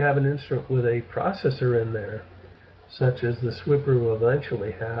 or if you have an instrument with a processor in there, such as the sweeper will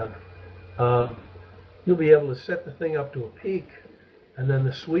eventually have, you'll be able to set the thing up to a peak, and then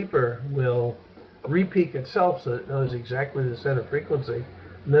the sweeper will re-peak itself so it knows exactly the center frequency,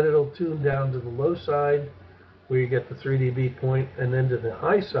 and then it'll tune down to the low side where you get the 3 dB point, and then to the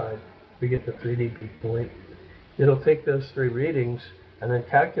high side to get the 3D peak point. It'll take those 3 readings and then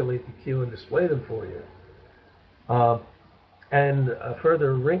calculate the Q and display them for you. And a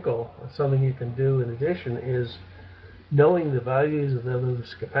further wrinkle, something you can do in addition, is knowing the values of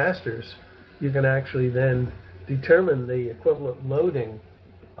those capacitors, you can actually then determine the equivalent loading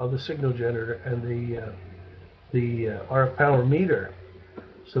of the signal generator and the RF power meter,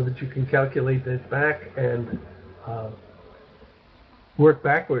 so that you can calculate that back and work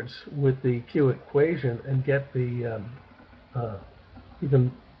backwards with the Q equation and get the you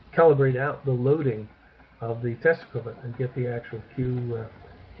can calibrate out the loading of the test equipment and get the actual Q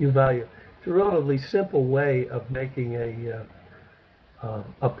value. It's a relatively simple way of making a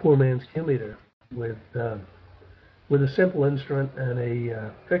poor man's Q meter with a simple instrument and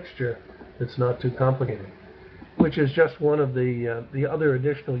a fixture that's not too complicated, which is just one of the other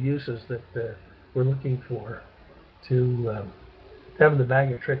additional uses that we're looking for to have in the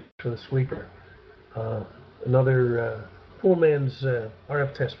bag of tricks for the sweeper. Another poor man's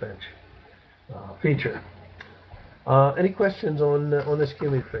RF test bench feature. Any questions on this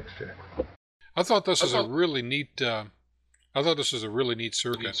Q meter fixture? I thought this was a really neat. I thought this was a really neat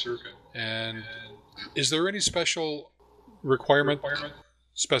circuit. And is there any special requirement,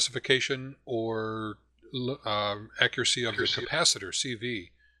 specification, or accuracy of the capacitor CV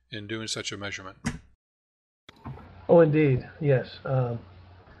in doing such a measurement? Oh, indeed, yes.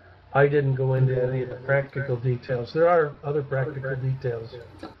 I didn't go into any of the practical details. There are other practical details.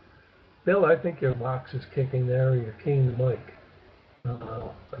 Bill, I think your box is kicking there, or you're keying the mic.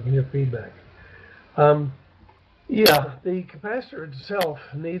 I can hear feedback. Yeah, the capacitor itself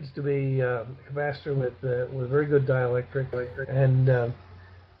needs to be a capacitor with very good dielectric, and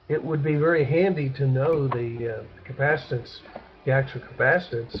it would be very handy to know the capacitance, the actual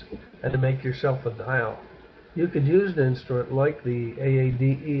capacitance, and to make yourself a dial. You could use an instrument like the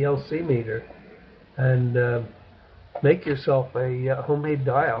AADELC meter and make yourself a homemade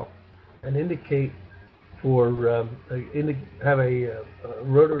dial and indicate for have a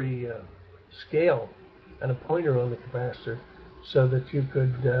rotary scale and a pointer on the capacitor, so that you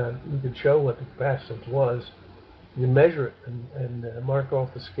could show what the capacitance was. You measure it and mark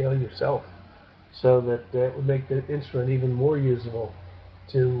off the scale yourself, so that it would make the instrument even more usable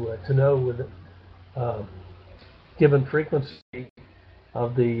to know with given frequency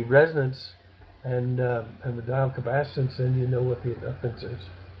of the resonance and the dial capacitance, and you know what the inductance is.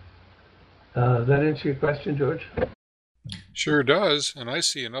 Does that answer your question, George? Sure does, and I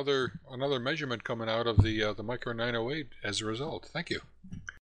see another measurement coming out of the Micro 908 as a result. Thank you.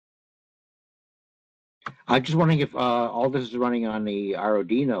 I'm just wondering if all this is running on the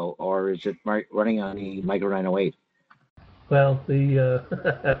Arduino, or is it running on the Micro 908? Well,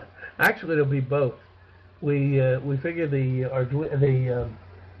 actually it'll be both. We figure the Arduino,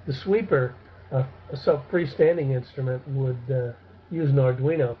 the sweeper, a freestanding instrument, would use an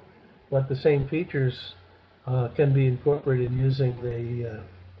Arduino, but the same features can be incorporated using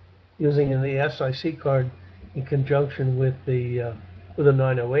the SIC card in conjunction with a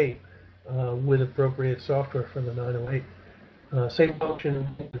 908 with appropriate software for the 908. Same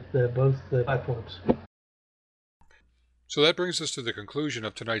function with both platforms. So that brings us to the conclusion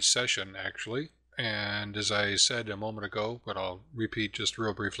of tonight's session, actually. And as I said a moment ago, but I'll repeat just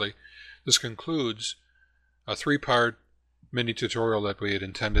real briefly, this concludes a 3-part mini tutorial that we had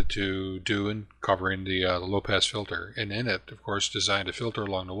intended to do in covering the low-pass filter. And in it, of course, designed a filter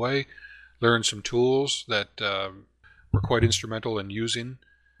along the way, learned some tools that were quite instrumental in using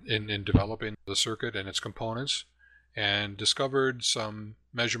in developing the circuit and its components, and discovered some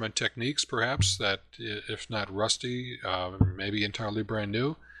measurement techniques, perhaps, that, if not rusty, maybe entirely brand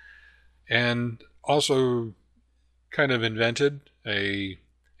new, and also kind of invented a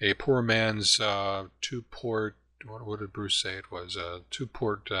poor man's 2-port, what did Bruce say it was, a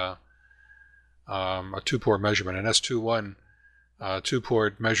 2-port measurement, an S21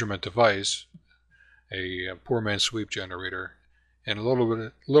 2-port measurement device, a poor man's sweep generator, and a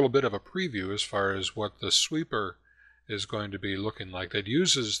little bit of a preview as far as what the sweeper is going to be looking like. That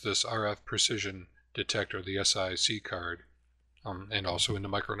uses this RF precision detector, the SIC card, and also in the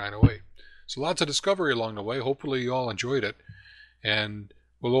Micro 908. So lots of discovery along the way. Hopefully you all enjoyed it. And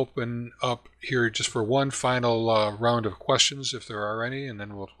we'll open up here just for one final round of questions, if there are any, and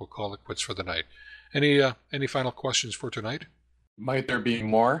then we'll call it quits for the night. Any final questions for tonight? Might there be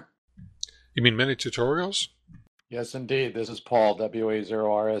more? You mean mini tutorials? Yes, indeed. This is Paul,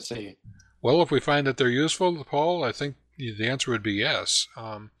 WA0RSE. Well, if we find that they're useful, Paul, I think the answer would be yes.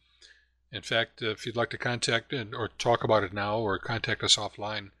 In fact, if you'd like to contact or talk about it now or contact us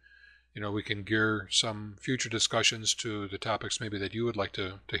offline, we can gear some future discussions to the topics maybe that you would like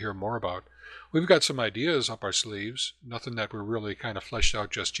to hear more about. We've got some ideas up our sleeves, nothing that we're really kind of fleshed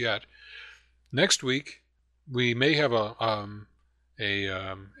out just yet. Next week, we may have a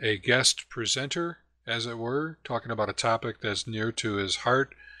guest presenter, as it were, talking about a topic that's near to his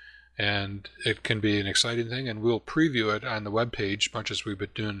heart, and it can be an exciting thing, and we'll preview it on the webpage, much as we've been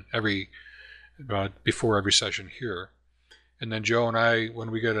doing before every session here. And then Joe and I,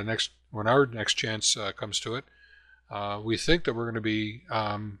 when our next chance comes to it, we think that we're going to be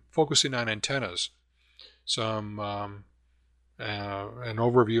focusing on antennas, an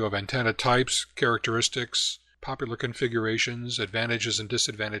overview of antenna types, characteristics, popular configurations, advantages and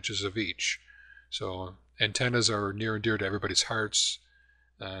disadvantages of each. So antennas are near and dear to everybody's hearts,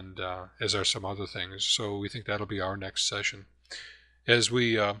 and as are some other things. So we think that'll be our next session. As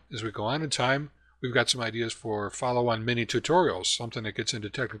we go on in time, we've got some ideas for follow-on mini tutorials, something that gets into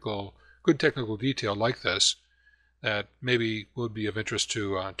good technical detail like this, that maybe would be of interest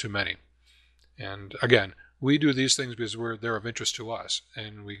to many. And again, we do these things because they're of interest to us,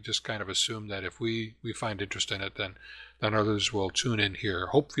 and we just kind of assume that if we find interest in it, then others will tune in here.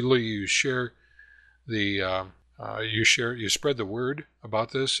 Hopefully, you share you spread the word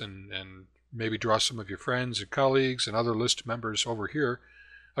about this, and maybe draw some of your friends and colleagues and other list members over here.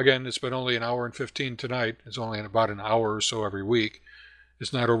 Again, it's been only an hour and 15 tonight. It's only about an hour or so every week.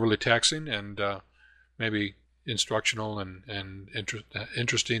 It's not overly taxing, and maybe instructional and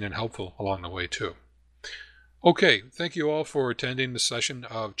interesting and helpful along the way too. Okay, thank you all for attending the session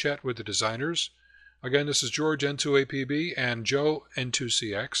of Chat with the Designers. Again, this is George N2APB and Joe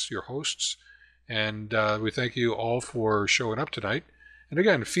N2CX, your hosts, and we thank you all for showing up tonight. And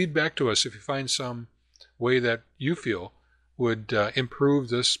again, feedback to us if you find some way that you feel would improve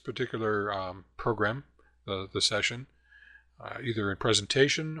this particular program, the session, either in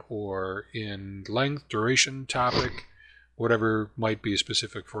presentation or in length, duration, topic, whatever might be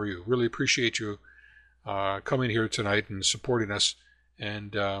specific for you. Really appreciate you coming here tonight and supporting us,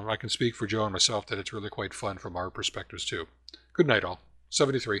 and I can speak for Joe and myself that it's really quite fun from our perspectives too. Good night all.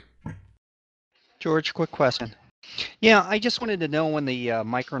 73. George, quick question. Yeah, I just wanted to know when the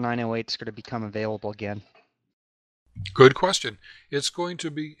Micro 908 is going to become available again. Good question. It's going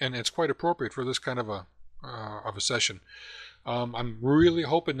to be, and it's quite appropriate for this kind of a session. I'm really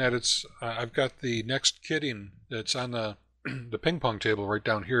hoping that I've got the next kitting that's on the ping pong table right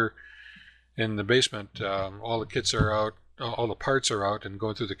down here in the basement. All the kits are out, all the parts are out and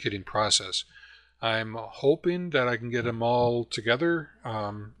going through the kitting process. I'm hoping that I can get them all together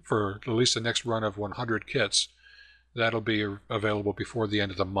for at least the next run of 100 kits. That'll be available before the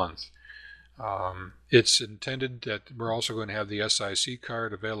end of the month. It's intended that we're also going to have the SIC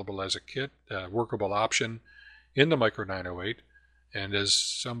card available as a kit, a workable option in the Micro 908. And as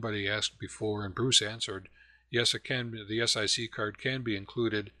somebody asked before and Bruce answered, yes, it can. The SIC card can be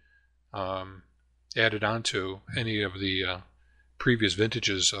included, added onto any of the previous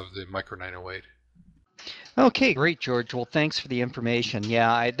vintages of the Micro 908. Okay, great, George. Well, thanks for the information.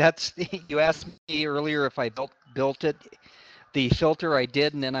 Yeah, you asked me earlier if I built it. The filter I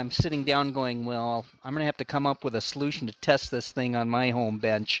did, and then I'm sitting down going, well, I'm going to have to come up with a solution to test this thing on my home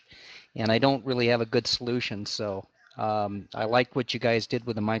bench, and I don't really have a good solution, so I like what you guys did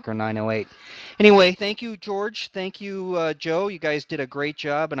with the Micro 908. Anyway, thank you, George. Thank you, Joe. You guys did a great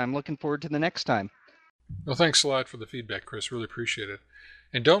job, and I'm looking forward to the next time. Well, thanks a lot for the feedback, Chris. Really appreciate it.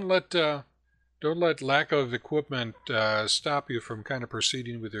 And don't let lack of equipment stop you from kind of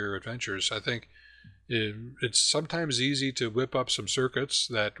proceeding with your adventures. I think it's sometimes easy to whip up some circuits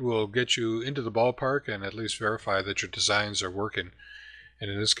that will get you into the ballpark and at least verify that your designs are working.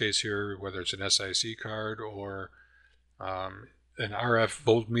 And in this case here, whether it's an SIC card or an RF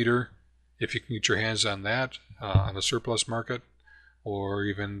voltmeter, if you can get your hands on that on the surplus market, or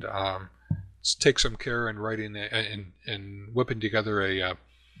even take some care in writing and whipping together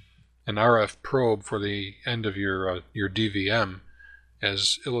an RF probe for the end of your DVM,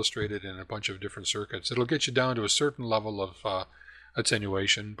 as illustrated in a bunch of different circuits. It'll get you down to a certain level of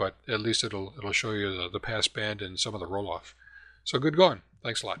attenuation, but at least it'll show you the pass band and some of the roll-off. So good going.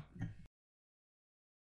 Thanks a lot.